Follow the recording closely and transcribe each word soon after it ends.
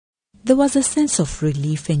There was a sense of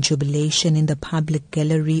relief and jubilation in the public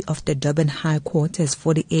gallery of the Durban High Court as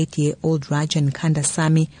 48-year-old Rajen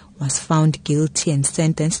Kandasamy was found guilty and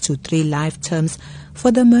sentenced to 3 life terms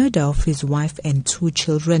for the murder of his wife and 2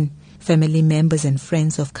 children. Family members and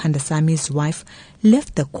friends of Kandasamy's wife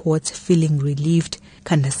left the court feeling relieved.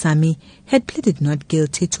 Kandasamy had pleaded not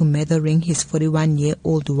guilty to murdering his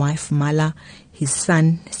 41-year-old wife Mala, his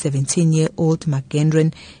son, 17-year-old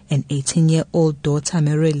Megandran, and 18-year-old daughter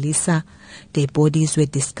Melarisa. Their bodies were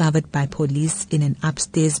discovered by police in an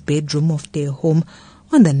upstairs bedroom of their home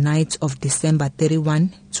on the night of December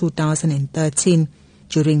 31, 2013.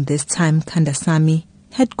 During this time, Kandasamy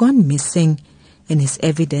had gone missing. In his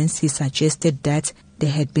evidence, he suggested that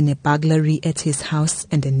there had been a burglary at his house,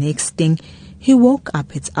 and the next thing, he woke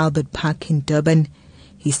up at Albert Park in Durban.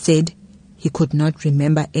 He said he could not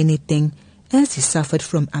remember anything as he suffered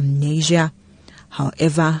from amnesia.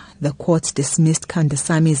 However, the court dismissed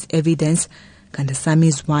Kandasamy's evidence.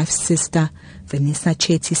 Kandasamy's wife's sister, Vanessa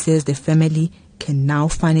Chetty, says the family can now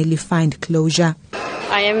finally find closure.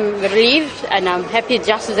 I am relieved and I'm happy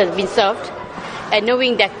justice has been served, and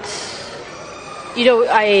knowing that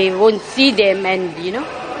I won't see them,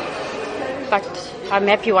 but I'm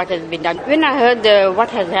happy what has been done. When I heard what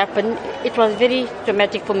has happened, it was very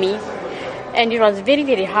traumatic for me, and it was very,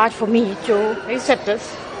 very hard for me to accept this,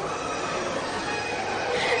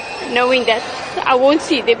 knowing that I won't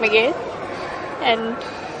see them again, and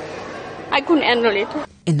I couldn't handle it.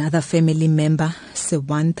 Another family member,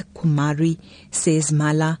 Sewant Kumari, says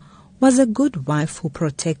Mala was a good wife who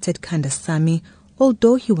protected Kandasamy,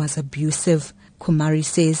 although he was abusive. Kumari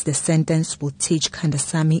says the sentence will teach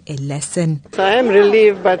Kandasamy a lesson. So I am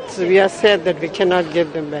relieved, but we are sad that we cannot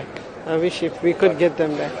get them back. I wish if we could get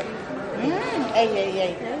them back.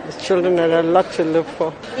 His children had a lot to live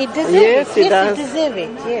for. It deserves yes, it. He does. It deserves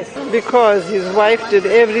it, yes. Because his wife did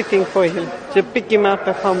everything for him. To pick him up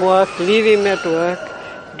from work, leave him at work,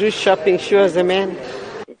 do shopping. She was a man.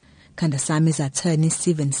 Kandasamy's attorney,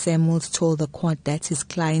 Stephen Samuels, told the court that his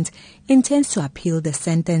client intends to appeal the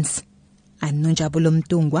sentence. I'm Nonjabulo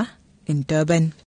Mntungwa in Durban.